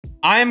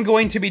I'm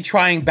going to be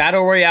trying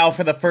Battle Royale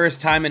for the first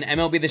time in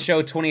MLB the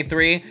Show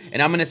 23,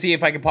 and I'm going to see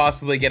if I could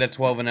possibly get a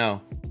 12-0.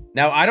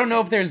 Now, I don't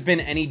know if there's been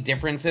any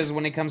differences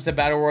when it comes to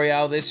Battle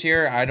Royale this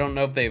year. I don't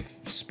know if they've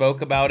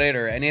spoke about it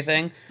or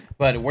anything,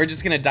 but we're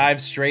just going to dive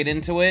straight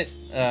into it.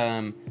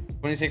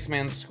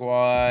 26-man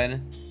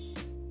squad.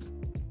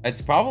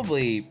 It's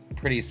probably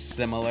pretty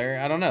similar.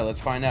 I don't know.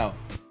 Let's find out.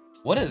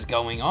 What is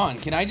going on?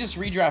 Can I just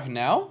redraft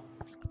now?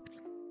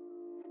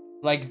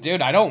 Like,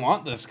 dude, I don't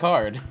want this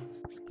card.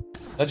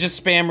 Let's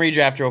just spam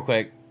redraft real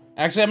quick.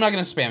 Actually, I'm not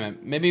gonna spam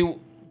it.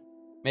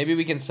 Maybe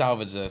we can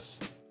salvage this.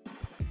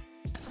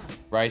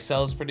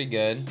 Rysell's pretty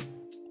good.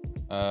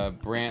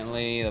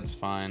 Brantley, that's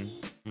fine.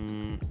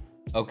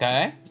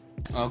 Okay.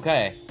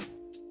 Okay.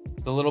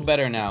 It's a little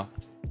better now.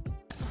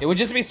 It would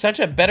just be such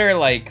a better,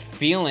 like,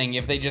 feeling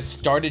if they just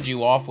started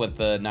you off with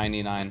the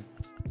 99.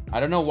 I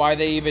don't know why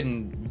they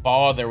even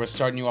bother with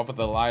starting you off with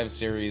the live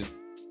series.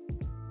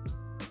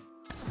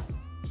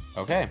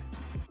 Okay.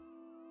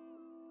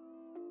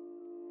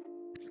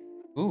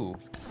 Ooh.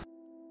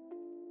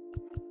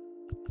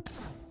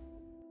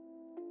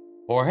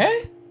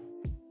 Jorge?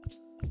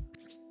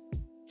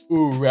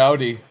 Ooh,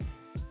 Rowdy.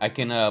 I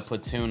can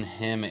platoon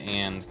him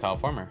and Kyle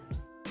Farmer.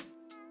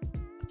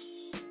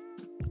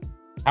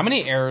 How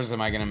many errors am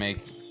I gonna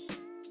make?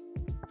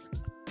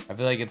 I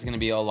feel like it's gonna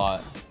be a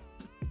lot.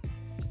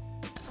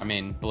 I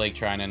mean, Blake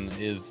Trinan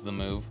is the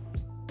move.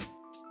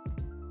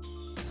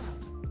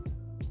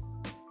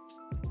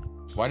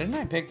 Why didn't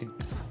I pick...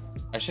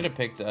 I should have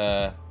picked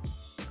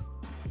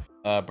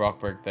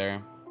Brockberg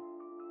there.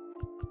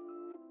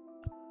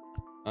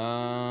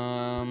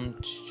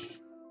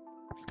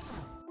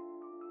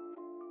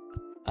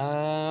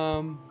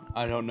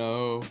 I don't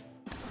know.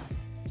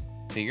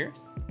 Seager?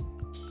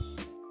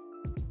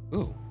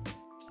 Ooh.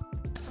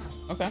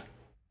 Okay.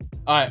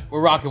 Alright,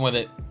 we're rocking with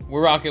it.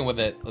 We're rocking with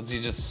it. Let's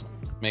see, just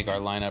make our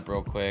lineup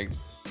real quick.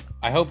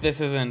 I hope this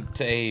isn't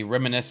a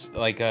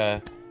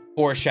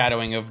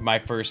foreshadowing of my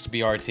first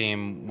BR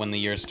team when the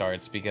year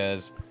starts,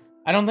 because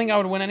I don't think I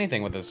would win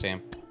anything with this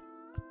team.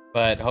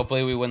 But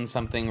hopefully we win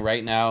something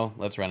right now.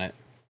 Let's run it.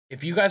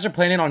 If you guys are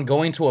planning on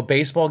going to a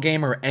baseball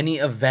game or any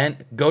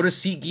event, go to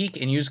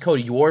SeatGeek and use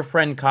code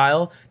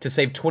YourFriendKyle to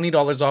save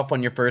 $20 off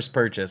on your first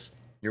purchase.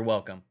 You're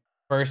welcome.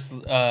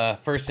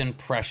 First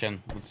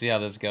impression. Let's see how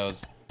this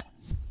goes.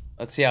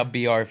 Let's see how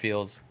BR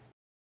feels.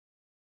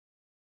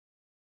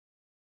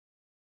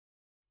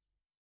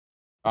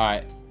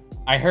 Alright.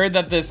 I heard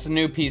that this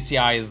new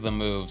PCI is the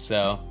move,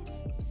 so...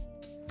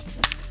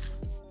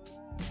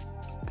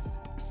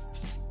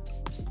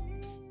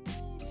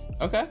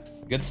 Okay,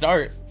 good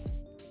start.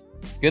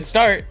 Good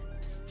start.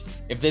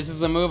 If this is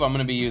the move, I'm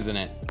gonna be using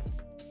it.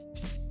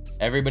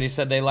 Everybody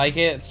said they like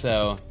it,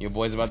 so your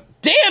boy's about...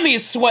 Damn,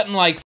 he's sweating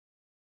like...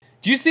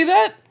 Do you see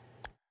that?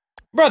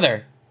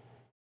 Brother,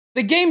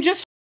 the game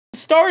just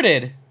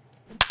started.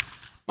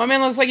 My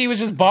man looks like he was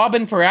just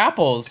bobbing for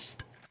apples.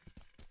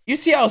 You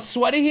see how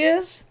sweaty he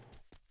is?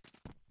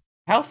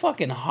 How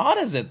fucking hot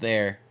is it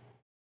there?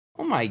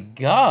 Oh my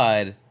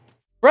god.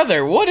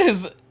 Brother, what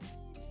is...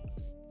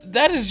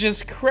 That is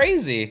just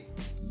crazy.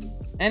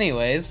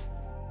 Anyways.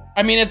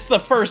 I mean, it's the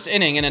first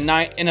inning in a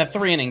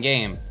 3-inning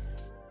game.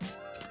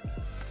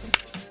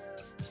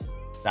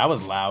 That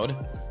was loud.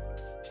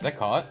 Is that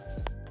caught?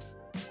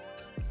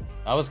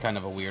 That was kind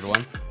of a weird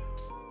one.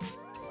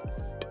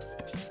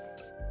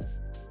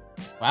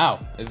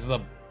 Wow, is the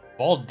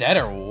ball dead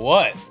or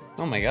what?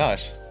 Oh my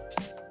gosh.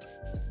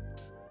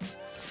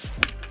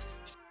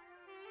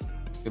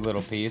 Good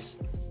little piece.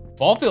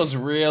 Ball feels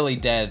really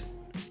dead.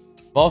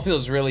 Ball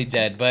feels really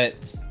dead, but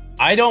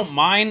I don't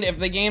mind if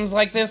the game's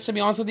like this, to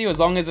be honest with you, as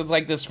long as it's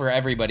like this for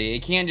everybody. It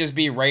can't just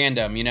be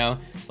random, you know?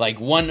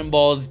 Like, one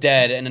ball's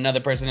dead and another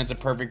person hits a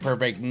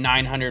perfect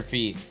 900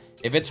 feet.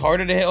 If it's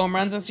harder to hit home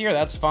runs this year,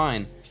 that's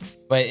fine.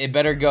 But it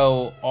better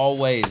go all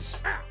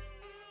ways.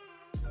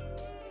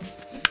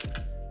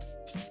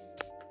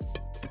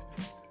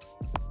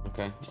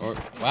 Okay, or,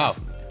 wow.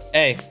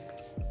 Hey,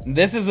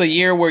 this is a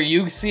year where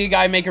you see a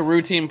guy make a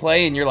routine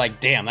play and you're like,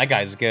 damn, that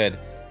guy's good.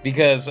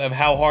 Because of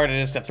how hard it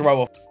is to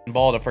throw a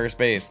ball to first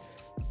base.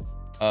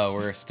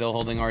 We're still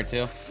holding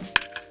R2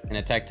 in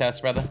a tech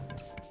test, brother.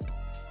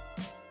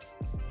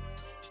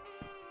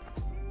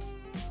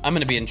 I'm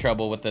gonna be in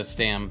trouble with this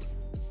damn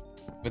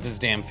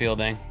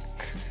fielding.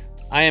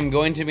 I am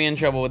going to be in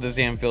trouble with this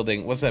damn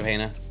fielding. What's up,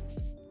 Hannah?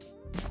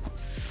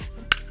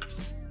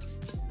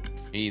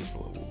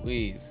 Jeez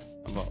Louise.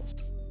 That ball's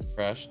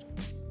crushed.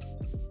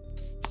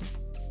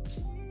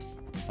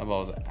 That ball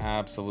was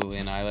absolutely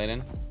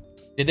annihilated.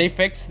 Did they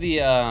fix the,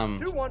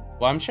 well,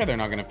 I'm sure they're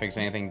not gonna fix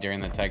anything during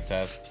the tech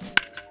test.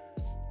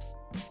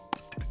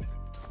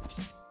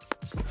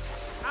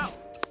 Ow.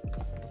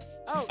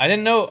 Ow. I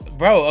didn't know,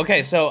 bro,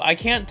 okay, so I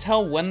can't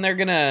tell when they're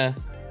gonna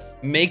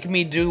make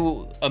me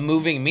do a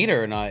moving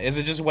meter or not. Is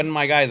it just when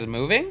my guy is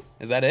moving?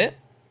 Is that it?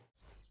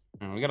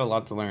 We got a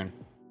lot to learn,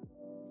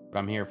 but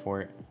I'm here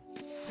for it.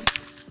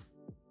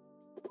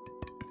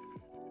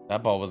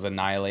 That ball was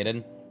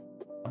annihilated.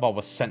 That ball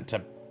was sent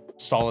to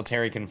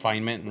solitary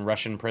confinement in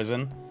Russian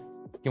prison.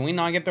 Can we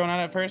not get thrown out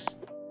at first?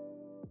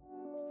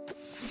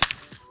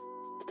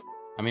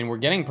 I mean, we're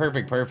getting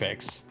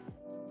perfects.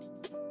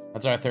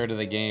 That's our third of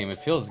the game. It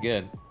feels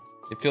good.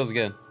 It feels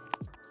good.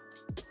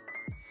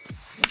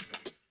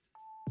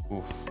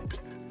 Oof.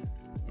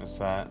 Missed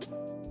that.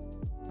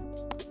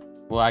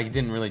 Well, I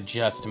didn't really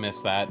just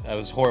miss that. That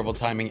was horrible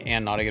timing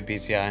and not a good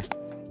PCI.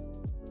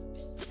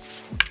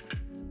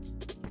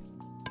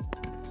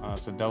 Oh,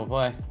 that's a double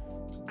play.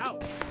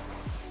 Out.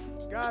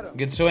 Got him.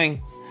 Good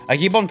swing. I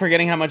keep on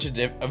forgetting how much of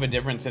a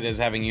difference it is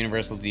having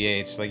universal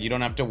DH. Like, you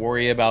don't have to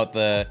worry about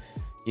the,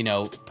 you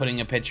know,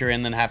 putting a pitcher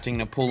in then having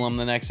to pull him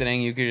the next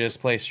inning. You could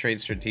just play straight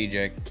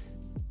strategic.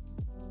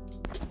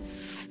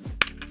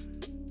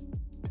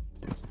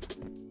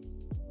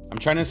 I'm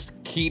trying to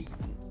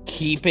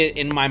keep it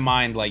in my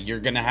mind like you're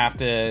gonna have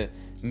to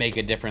make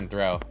a different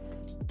throw.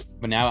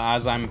 But now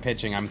as I'm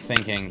pitching, I'm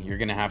thinking you're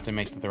gonna have to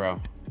make the throw.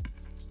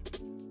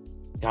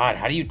 God,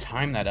 how do you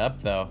time that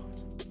up though?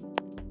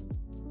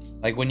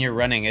 Like when you're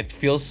running, it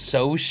feels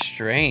so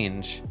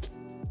strange.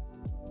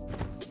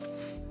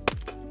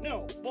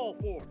 No, ball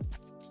 4.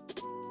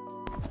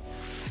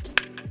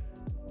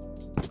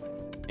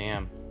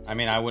 Damn. I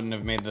mean, I wouldn't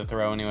have made the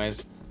throw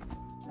anyways.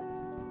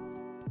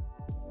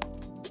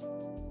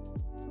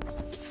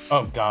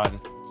 Oh God.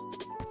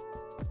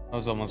 That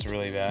was almost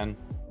really bad.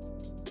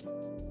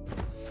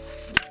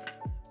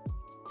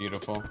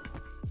 Beautiful. All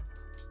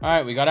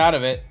right, we got out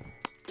of it.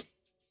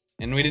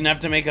 And we didn't have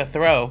to make a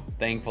throw,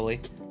 thankfully.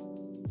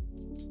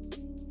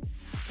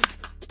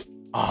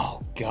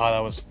 Oh God,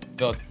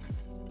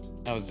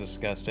 that was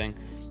disgusting.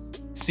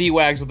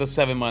 C-Wags with the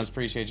 7 months,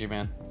 appreciate you,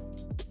 man.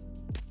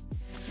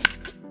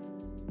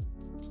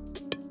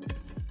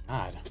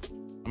 God,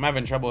 I'm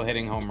having trouble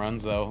hitting home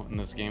runs though in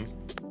this game.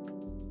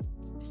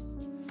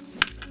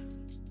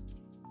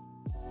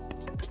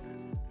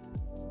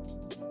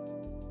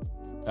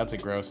 That's a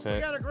gross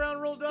hit. Got a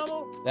ground rule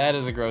double. That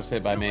is a gross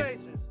hit by me.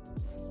 Bases.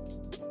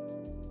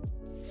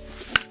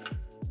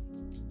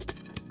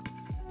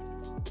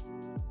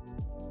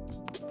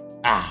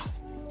 Ah.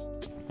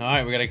 All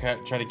right, we gotta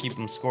try to keep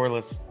them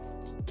scoreless.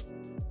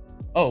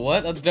 Oh,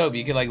 what? That's dope.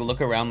 You could like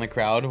look around the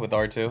crowd with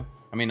R2.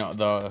 I mean,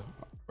 the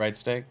right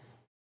stick.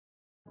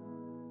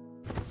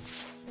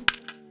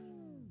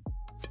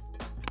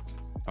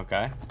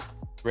 Okay.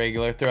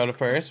 Regular throw to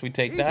first. We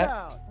take that.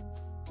 Out.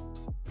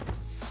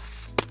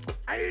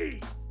 Aye.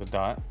 The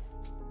dot.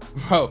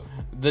 Bro,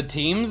 the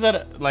teams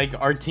that, like,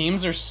 our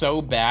teams are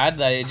so bad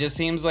that it just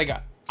seems like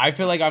I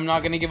feel like I'm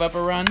not gonna give up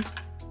a run.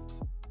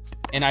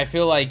 And I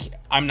feel like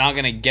I'm not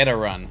gonna get a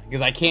run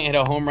because I can't hit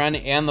a home run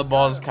and the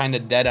ball's kind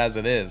of dead as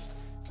it is.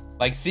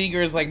 Like,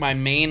 Seager's like my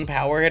main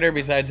power hitter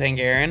besides Hank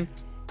Aaron.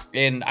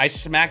 And I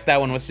smacked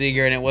that one with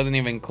Seager and it wasn't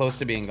even close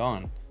to being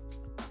gone.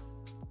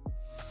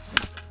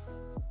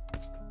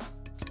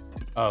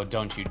 Oh,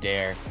 don't you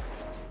dare.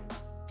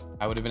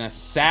 I would have been a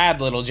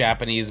sad little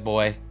Japanese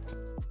boy.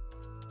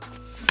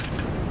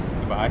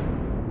 Goodbye.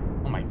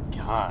 Oh my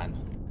God.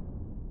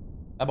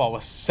 That ball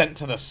was sent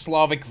to the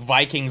Slavic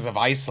Vikings of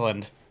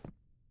Iceland.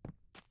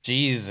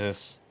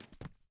 Jesus.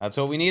 That's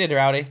what we needed,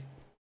 Rowdy.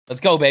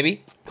 Let's go,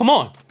 baby. Come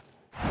on.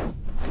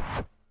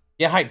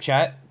 Yeah, hype,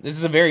 chat. This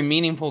is a very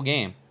meaningful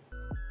game.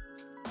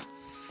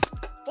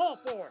 Ball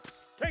 4.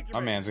 Take your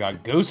My man's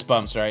got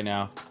goosebumps right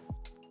now.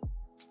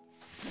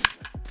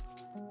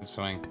 Good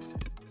swing.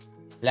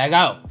 Leg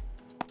out.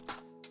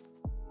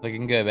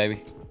 Looking good,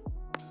 baby.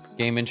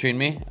 Game been treating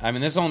me. I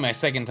mean, this is only my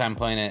second time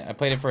playing it. I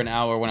played it for an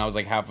hour when I was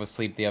like half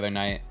asleep the other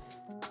night.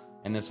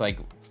 And this like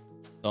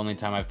the only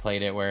time I've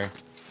played it where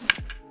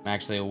I'm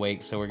actually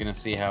awake, so we're gonna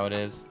see how it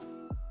is.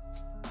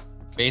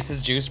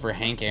 Bases juice for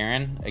Hank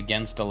Aaron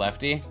against a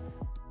lefty.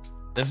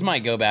 This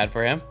might go bad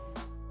for him.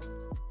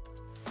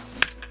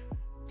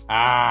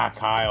 Ah,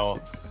 Kyle.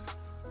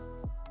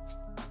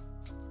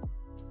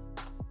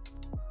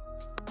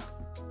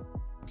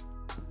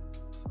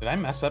 Did I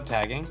mess up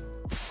tagging?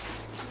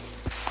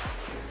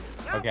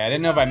 Okay, I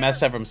didn't know if I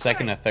messed up from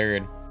second to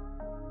third.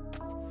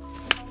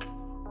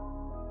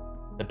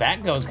 The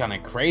bat goes kind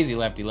of crazy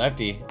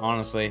lefty-lefty,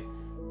 honestly.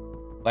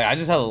 Like, I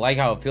just like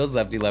how it feels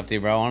lefty-lefty,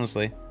 bro,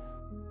 honestly.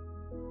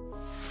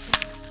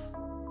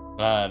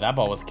 That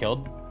ball was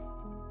killed.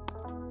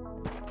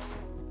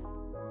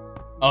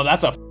 Oh,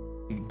 that's a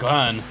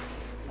gun.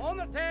 On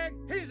the tag,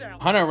 he's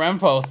out. Hunter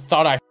Renfro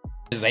thought I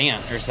his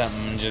aunt or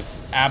something and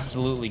just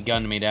absolutely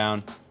gunned me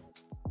down.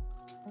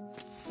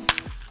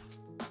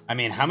 I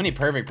mean, how many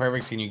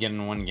perfects can you get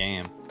in one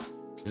game?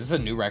 Is this a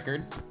new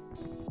record?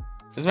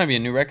 This might be a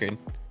new record.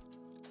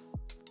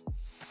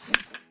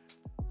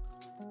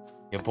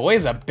 Your boy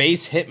is a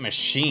base hit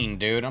machine,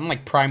 dude. I'm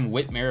like prime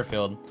Whit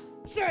Merrifield.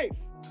 Safe.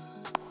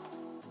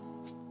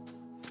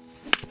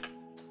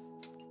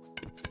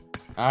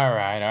 All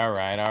right, all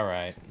right, all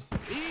right.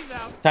 He's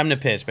out. Time to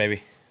pitch,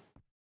 baby.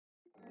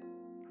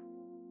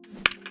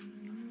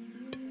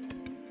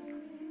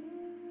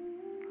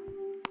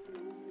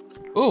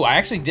 Ooh, I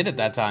actually did it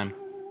that time.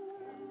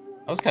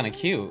 That was kind of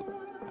cute.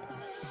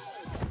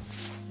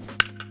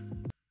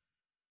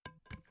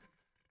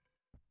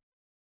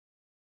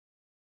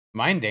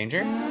 Am I in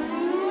danger?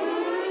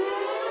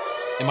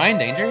 Am I in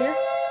danger here?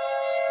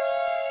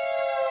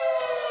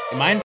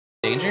 Am I in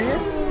danger here?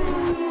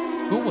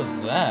 Who was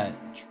that?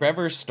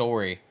 Trevor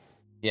Story.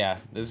 Yeah,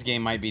 this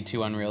game might be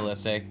too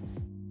unrealistic.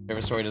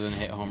 Trevor Story doesn't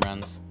hit home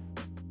runs.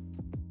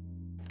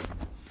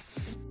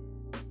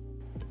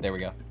 There we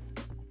go.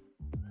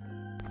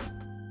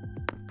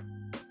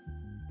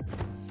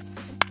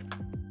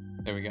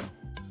 There we go.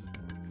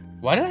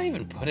 Why did I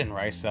even put in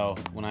Ricel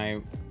when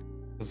I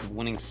was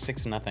winning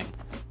 6-0?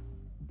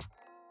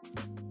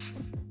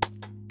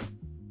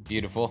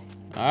 Beautiful.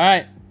 All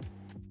right.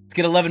 Let's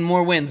get 11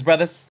 more wins,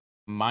 brothers.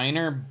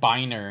 Minor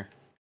Biner.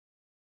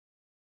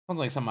 Sounds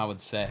like something I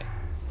would say.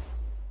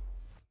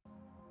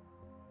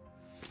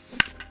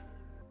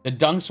 The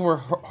dunks were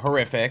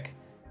horrific.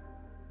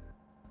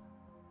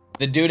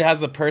 The dude has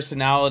the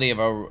personality of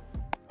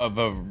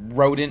a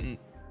rodent.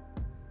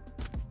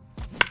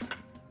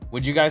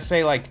 Would you guys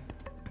say like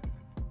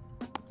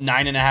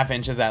 9.5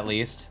 inches at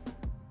least?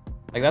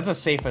 Like that's a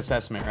safe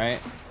assessment, right?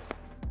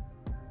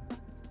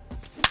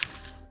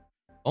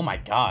 Oh my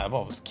god, that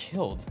ball was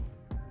killed.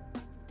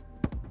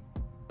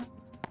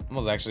 That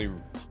was actually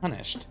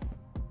punished.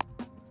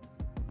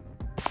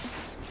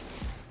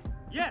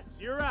 Yes,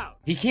 you're out.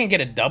 He can't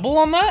get a double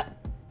on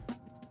that?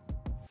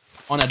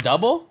 On a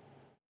double?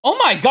 Oh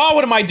my god,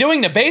 what am I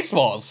doing to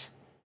baseballs?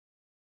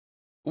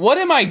 What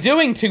am I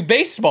doing to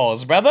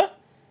baseballs, brother?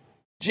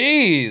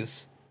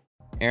 Jeez.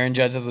 Aaron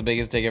Judge has the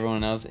biggest dick everyone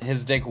knows.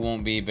 His dick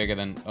won't be bigger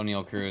than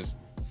O'Neal Cruz.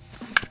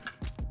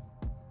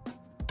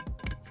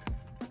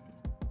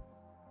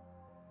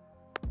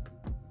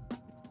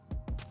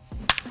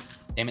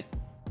 Damn it.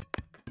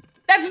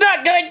 That's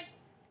not good!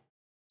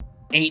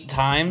 8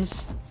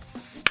 times?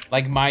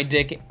 Like my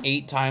dick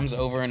 8 times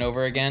over and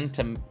over again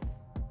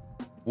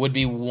would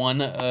be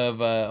one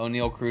of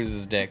O'Neal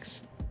Cruz's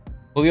dicks.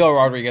 Julio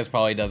Rodriguez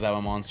probably does have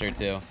a monster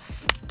too.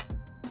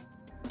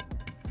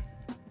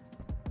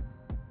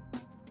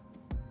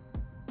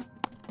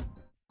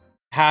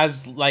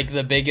 Has like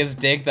the biggest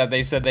dick that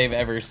they said they've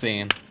ever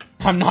seen.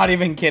 I'm not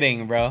even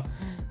kidding, bro.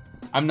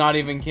 I'm not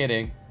even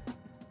kidding.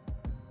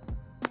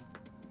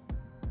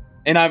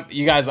 And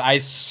you guys, I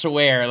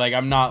swear, like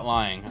I'm not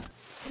lying.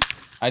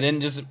 I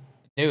didn't just,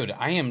 dude,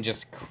 I am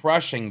just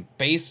crushing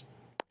base.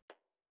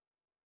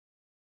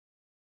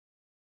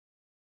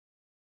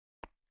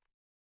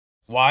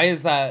 Why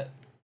is that?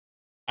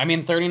 I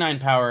mean, 39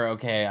 power,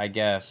 okay, I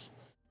guess.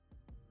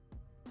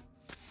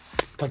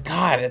 But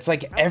God, it's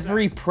like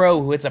every pro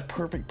who hits a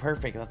perfect,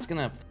 that's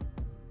gonna...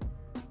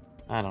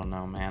 I don't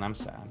know, man, I'm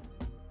sad.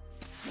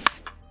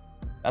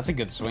 That's a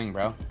good swing,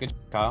 bro. Good,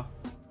 Kyle.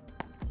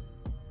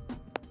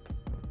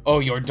 Oh,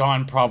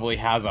 Jordan probably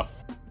has a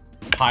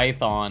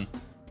python.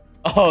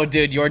 Oh,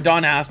 dude,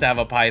 Jordan has to have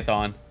a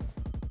python.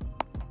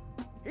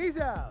 He's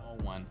out.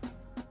 Oh, one.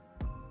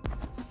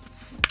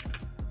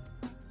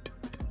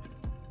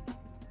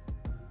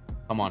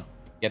 Come on,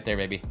 get there,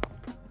 baby.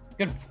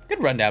 Good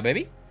rundown,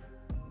 baby.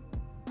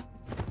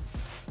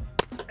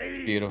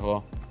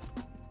 Beautiful.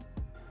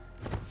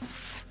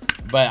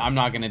 But I'm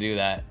not gonna do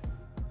that.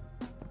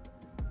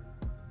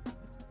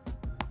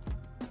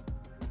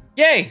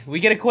 Yay,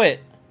 we get a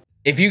quit.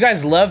 If you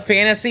guys love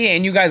fantasy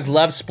and you guys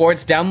love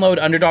sports, download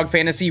Underdog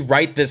Fantasy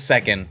right this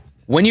second.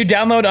 When you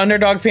download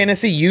Underdog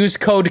Fantasy, use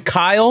code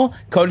Kyle.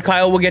 Code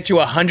Kyle will get you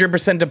a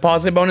 100%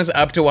 deposit bonus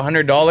up to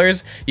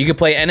 $100. You can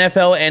play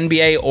NFL,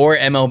 NBA, or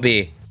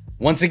MLB.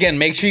 Once again,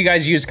 make sure you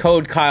guys use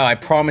code Kyle. I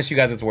promise you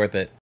guys it's worth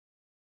it.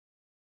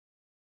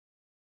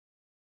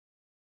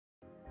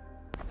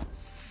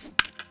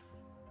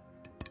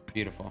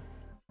 Beautiful.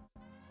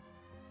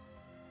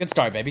 Good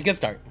start, baby. Good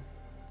start.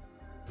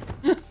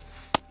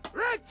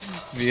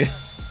 Yeah.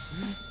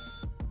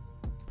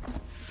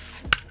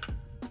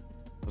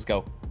 Let's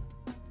go.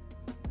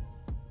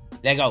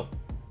 Let go.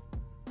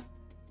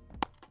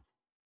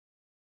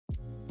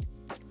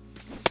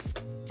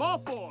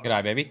 Ball four. Good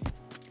eye, baby.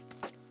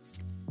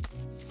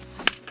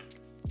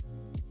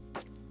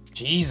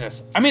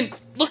 Jesus. I mean,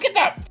 look at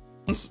that.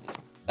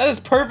 That is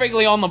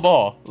perfectly on the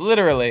ball.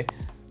 Literally.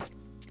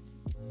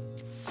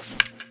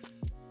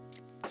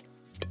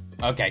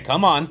 Okay,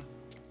 come on.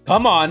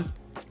 Come on.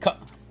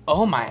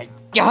 Oh my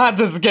God,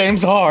 this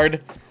game's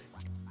hard.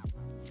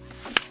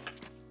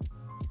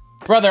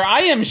 Brother,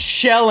 I am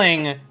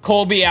shelling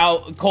Colby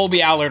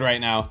Allard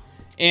right now,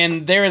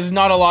 and there is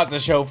not a lot to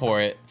show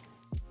for it.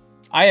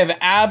 I have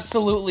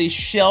absolutely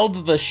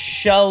shelled the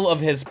shell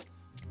of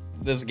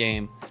this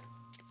game.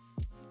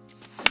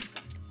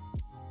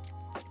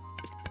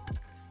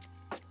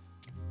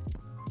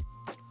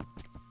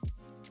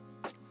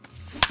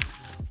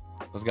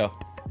 Let's go.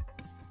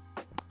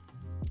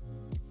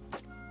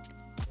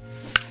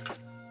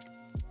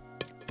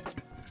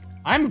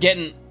 I'm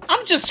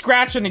just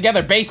scratching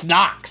together base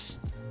knocks.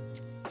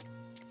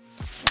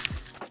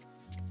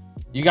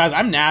 You guys,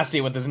 I'm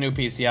nasty with this new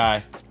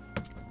PCI.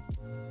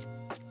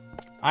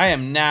 I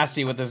am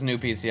nasty with this new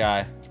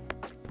PCI.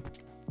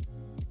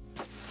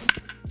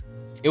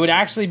 It would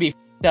actually be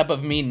f***ed up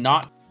of me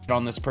not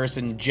on this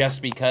person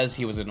just because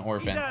he was an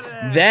orphan.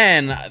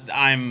 Then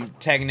I'm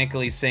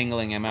technically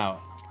singling him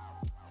out.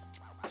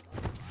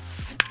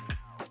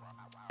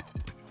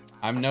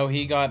 I know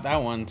he got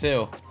that one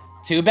too.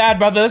 Too bad,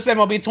 brother. This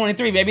MLB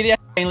 23, baby. The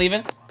ain't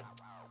leaving.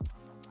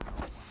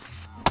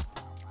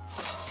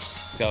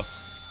 Let's go.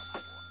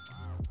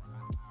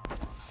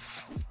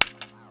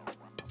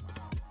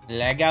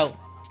 Leg out.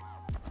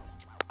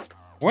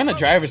 We're in the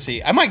driver's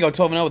seat. I might go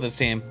 12-0 with this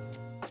team.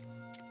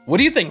 What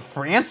do you think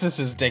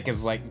Francis's dick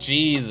is like?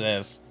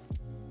 Jesus.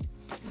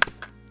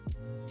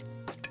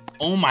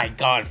 Oh my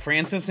god,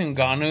 Francis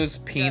Ngannou's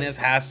penis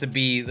has to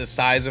be the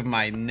size of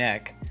my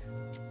neck.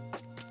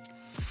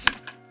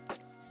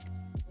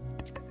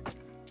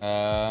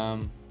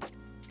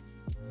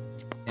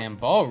 And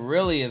ball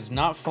really is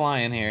not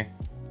flying here.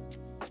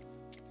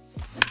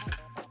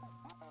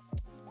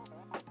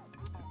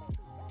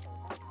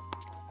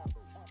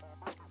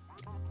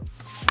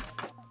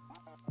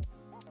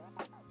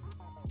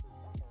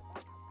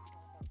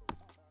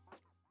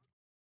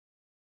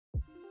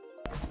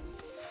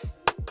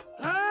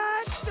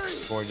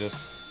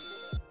 Gorgeous.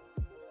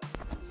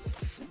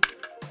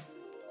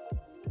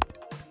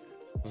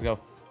 Let's go.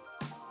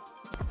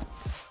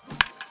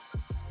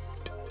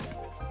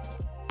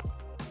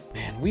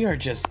 Man, we are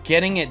just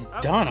getting it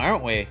done,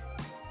 aren't we?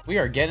 We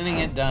are getting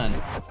it done.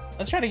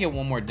 Let's try to get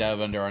one more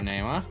dub under our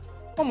name, huh?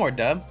 One more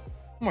dub.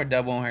 One more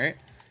dub won't hurt.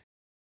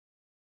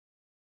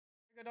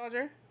 Good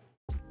Dodger.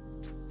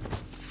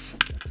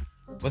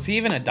 Was he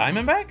even a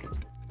Diamondback?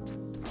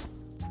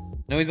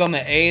 No, he's on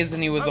the A's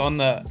and he was on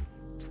the...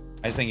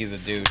 I just think he's a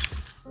douche.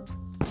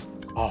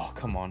 Oh,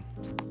 come on.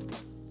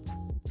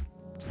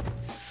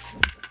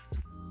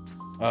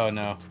 Oh,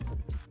 no.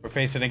 We're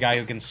facing a guy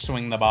who can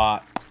swing the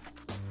bat.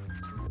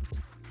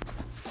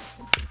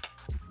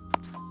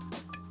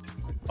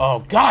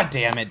 Oh, god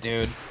damn it,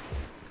 dude.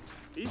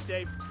 He's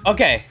safe.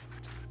 Okay.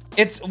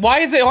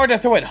 Why is it hard to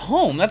throw it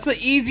home? That's the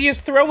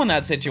easiest throw in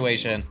that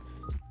situation.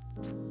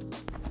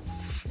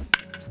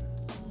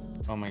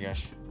 Oh my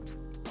gosh.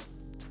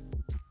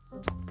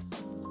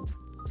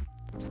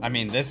 I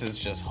mean, this is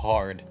just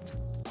hard.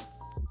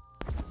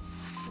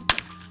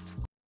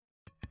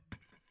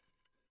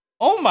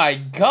 Oh my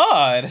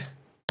god!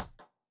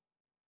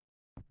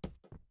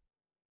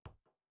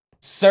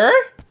 Sir?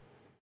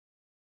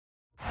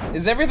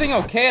 Is everything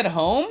okay at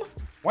home?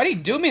 Why'd he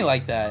do me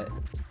like that?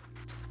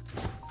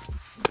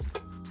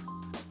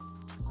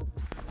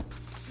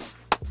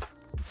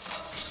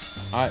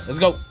 Alright, let's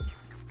go.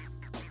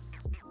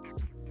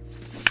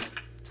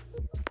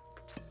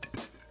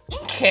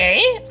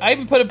 Okay, I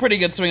even put a pretty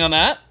good swing on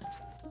that.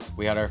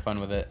 We had our fun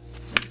with it.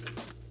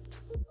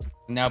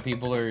 Now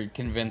people are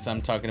convinced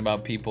I'm talking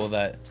about people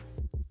that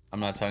I'm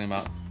not talking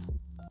about.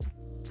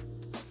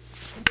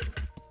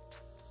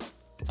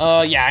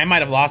 Oh, yeah, I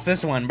might have lost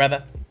this one,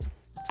 brother.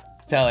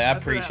 Telly, I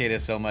appreciate it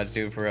so much,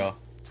 dude, for real.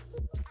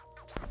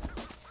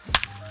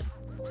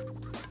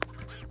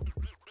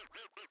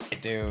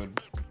 Dude.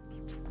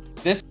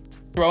 This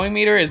throwing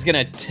meter is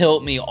gonna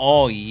tilt me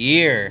all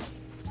year.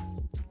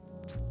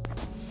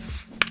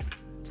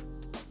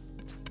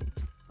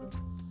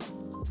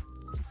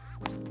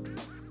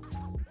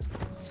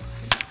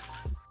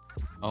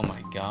 Oh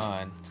my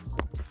god.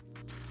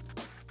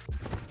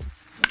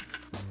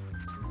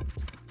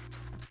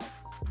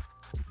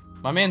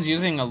 My man's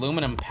using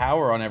aluminum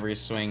power on every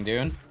swing,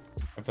 dude.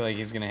 I feel like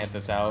he's gonna hit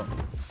this out.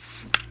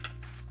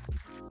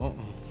 Oh,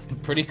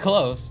 pretty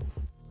close.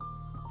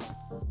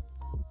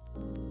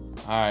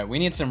 Alright, we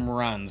need some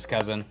runs,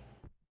 cousin.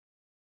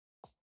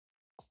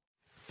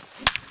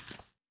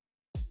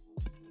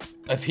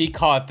 If he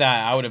caught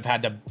that, I would have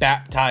had to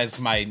baptize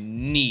my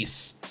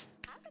niece.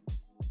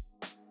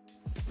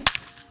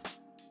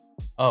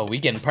 Oh, we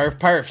getting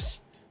perfs.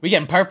 We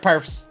getting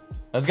perfs.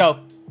 Let's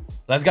go.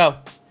 Let's go.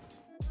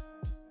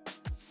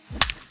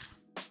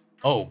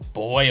 Oh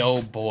boy,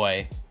 oh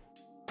boy.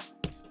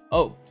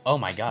 Oh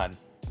my god.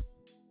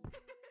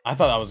 I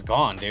thought that was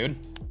gone, dude.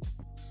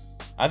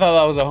 I thought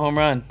that was a home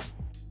run.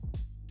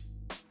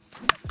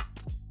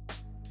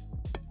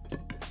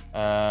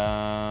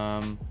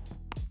 I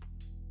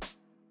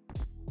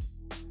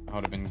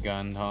would have been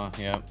gunned, huh?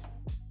 Yep.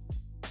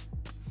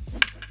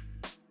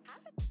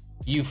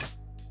 You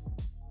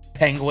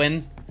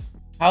penguin.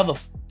 How the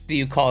do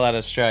you call that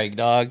a strike,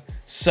 dog?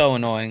 So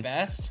annoying.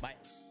 Best?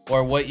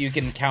 Or what you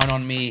can count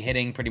on me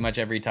hitting pretty much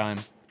every time.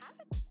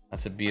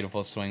 That's a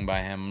beautiful swing by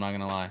him, I'm not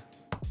gonna lie.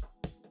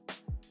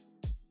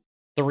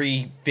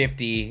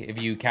 350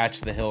 if you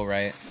catch the hill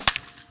right.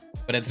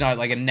 But it's not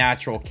like a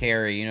natural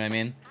carry, you know what I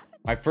mean?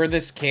 My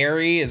furthest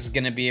carry is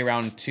gonna be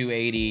around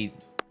 280,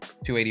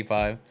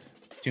 285,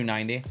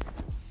 290.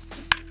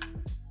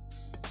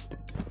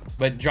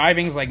 But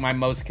driving's like my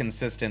most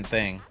consistent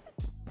thing.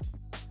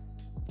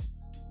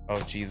 Oh,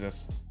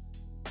 Jesus.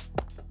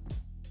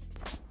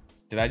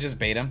 Did I just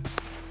bait him?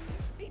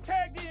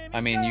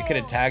 I mean, you could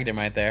have tagged him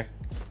right there.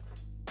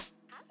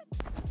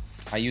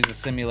 I use a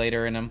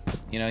simulator in him.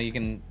 You know, you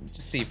can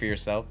just see for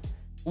yourself.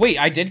 Wait,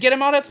 I did get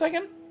him out at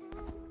second?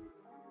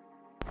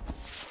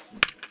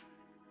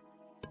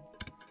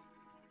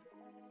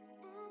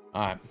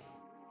 Alright.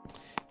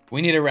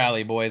 We need a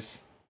rally,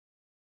 boys.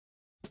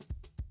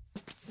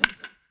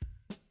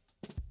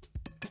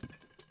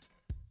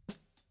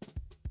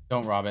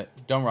 Don't rob it.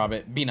 Don't rob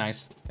it. Be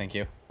nice. Thank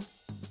you.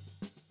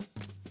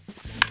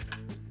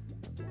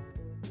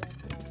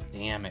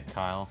 Damn it,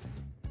 Kyle.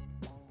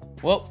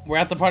 Well, we're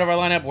at the part of our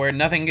lineup where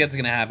nothing good's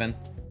gonna happen.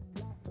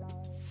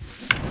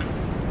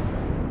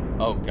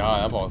 Oh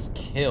god, that ball's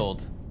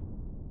killed.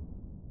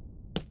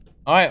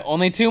 Alright,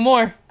 only 2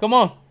 more. Come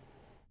on.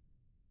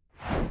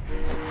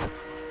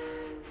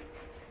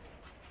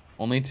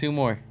 Only 2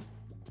 more.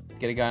 Let's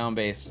get a guy on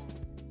base.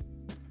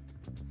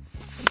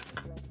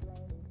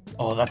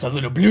 Oh, that's a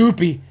little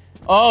bloopy.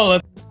 Oh,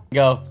 let's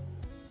go.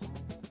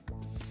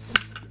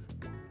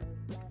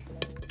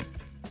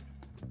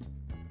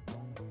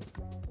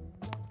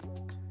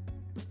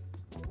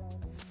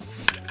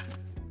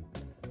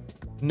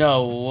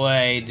 No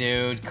way,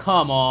 dude.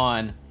 Come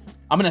on.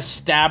 I'm gonna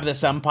stab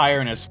this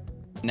umpire in his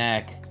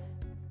neck.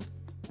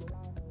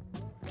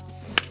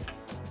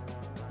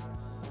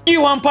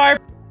 You umpire,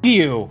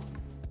 you.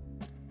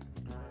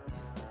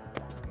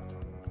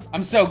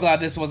 I'm so glad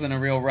this wasn't a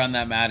real run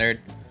that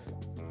mattered.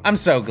 I'm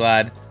so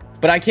glad.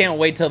 But I can't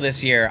wait till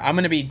this year. I'm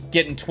gonna be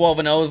getting 12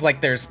 and 0s like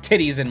there's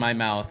titties in my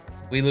mouth.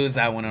 We lose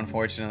that one,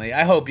 unfortunately.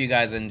 I hope you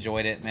guys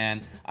enjoyed it,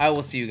 man. I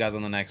will see you guys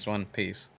on the next one. Peace.